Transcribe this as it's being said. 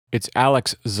It's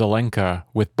Alex Zelenka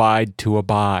with Bide to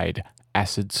Abide,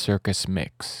 Acid Circus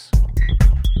Mix.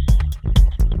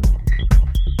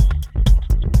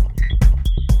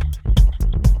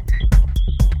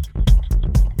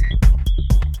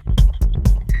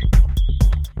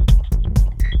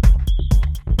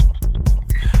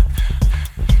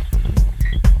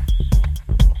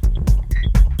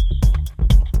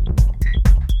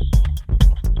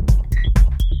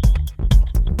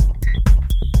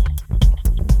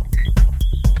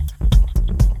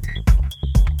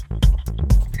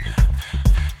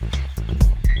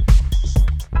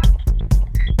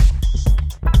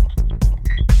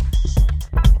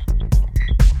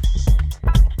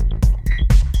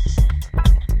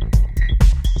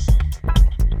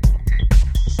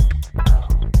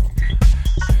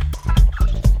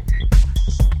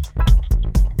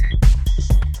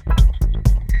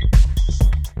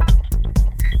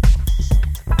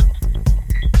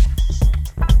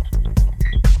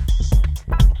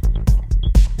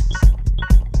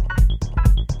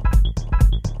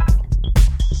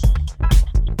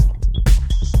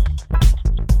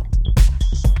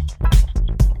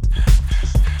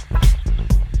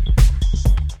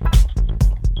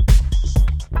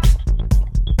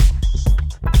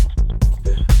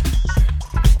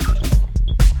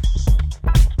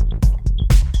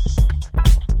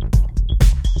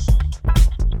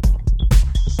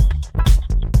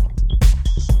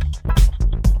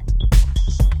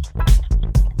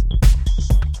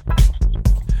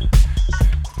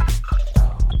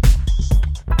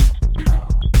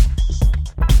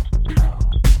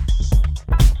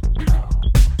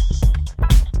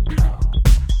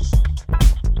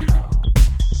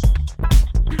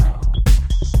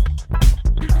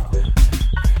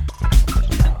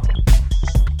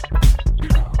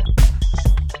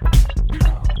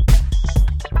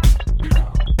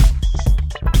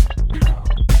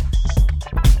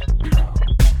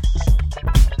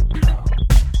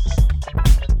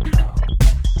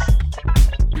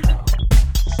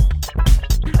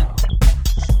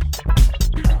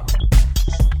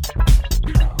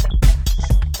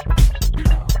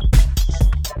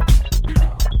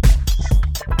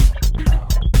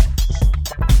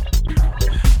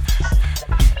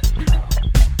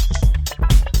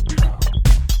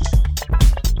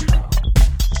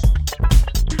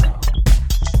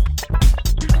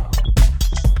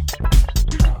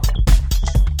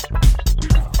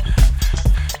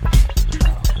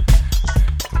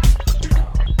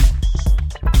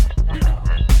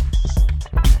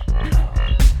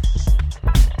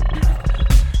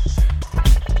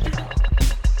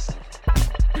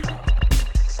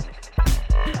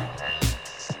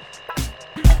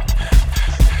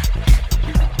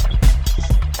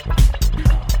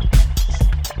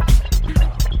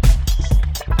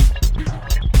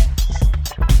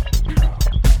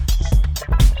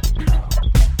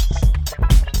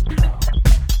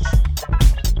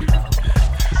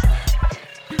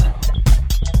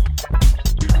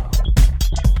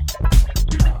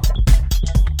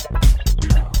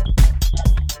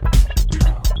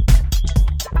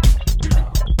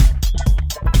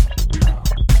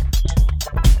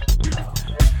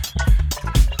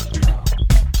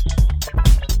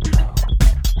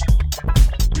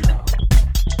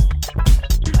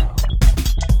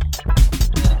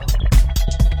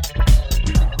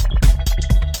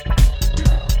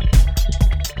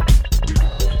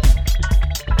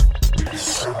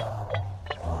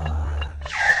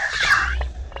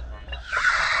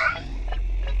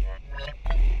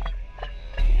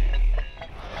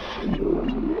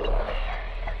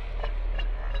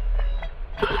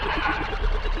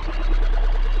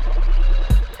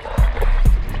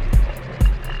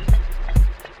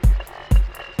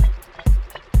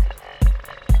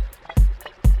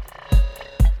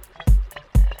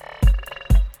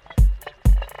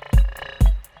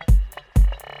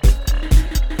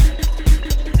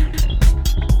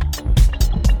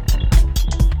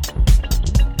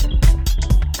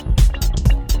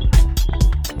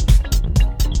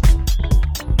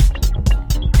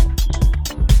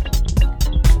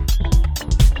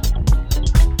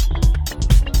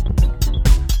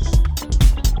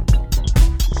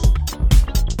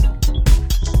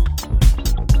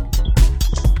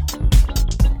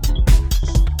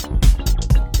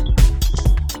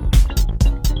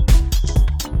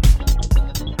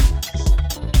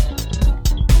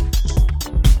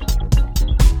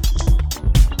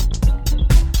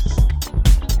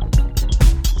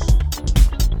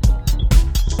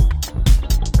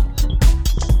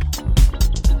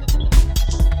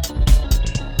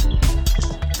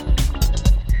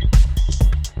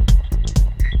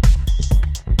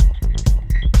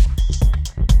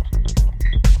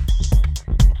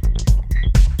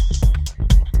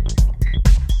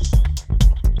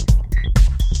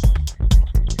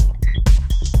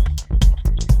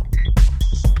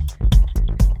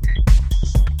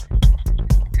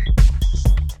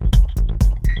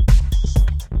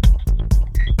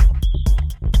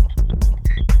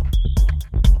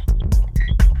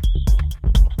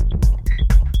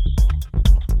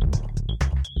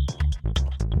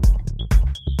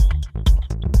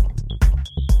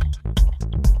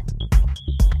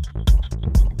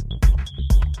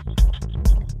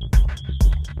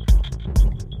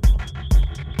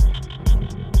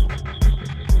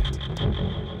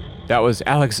 That was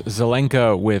Alex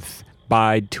Zelenka with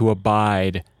Bide to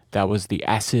Abide. That was the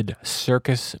Acid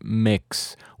Circus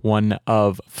mix, one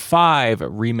of 5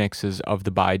 remixes of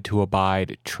the Bide to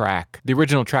Abide track. The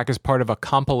original track is part of a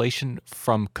compilation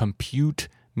from Compute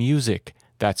Music.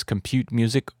 That's Compute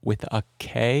Music with a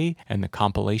K, and the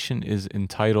compilation is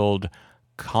entitled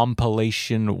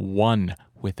Compilation 1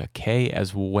 with a K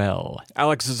as well.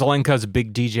 Alex Zelenka's a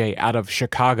big DJ out of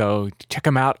Chicago. Check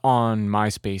him out on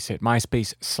MySpace at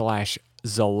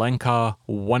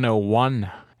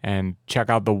MySpace/Zelenka101. And check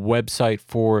out the website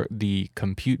for the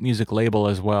Compute Music label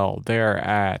as well. They're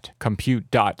at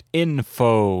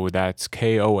compute.info. That's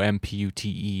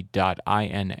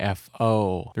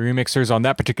KOMPUTE.info. The remixers on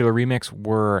that particular remix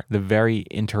were the very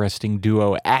interesting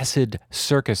duo Acid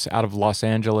Circus out of Los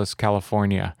Angeles,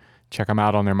 California. Check them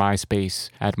out on their MySpace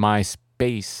at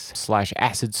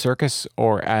MySpace/Acid Circus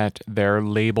or at their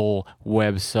label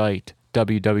website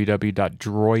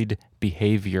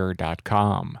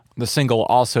www.droidbehavior.com. The single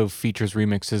also features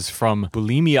remixes from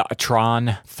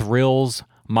Bulimia-Atron, Thrills,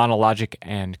 Monologic,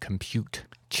 and Compute.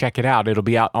 Check it out. It'll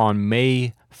be out on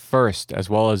May 1st, as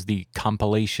well as the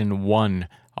Compilation 1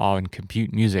 on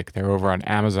Compute Music. They're over on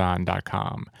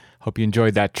Amazon.com. Hope you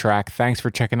enjoyed that track. Thanks for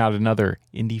checking out another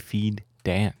IndieFeed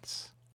Dance.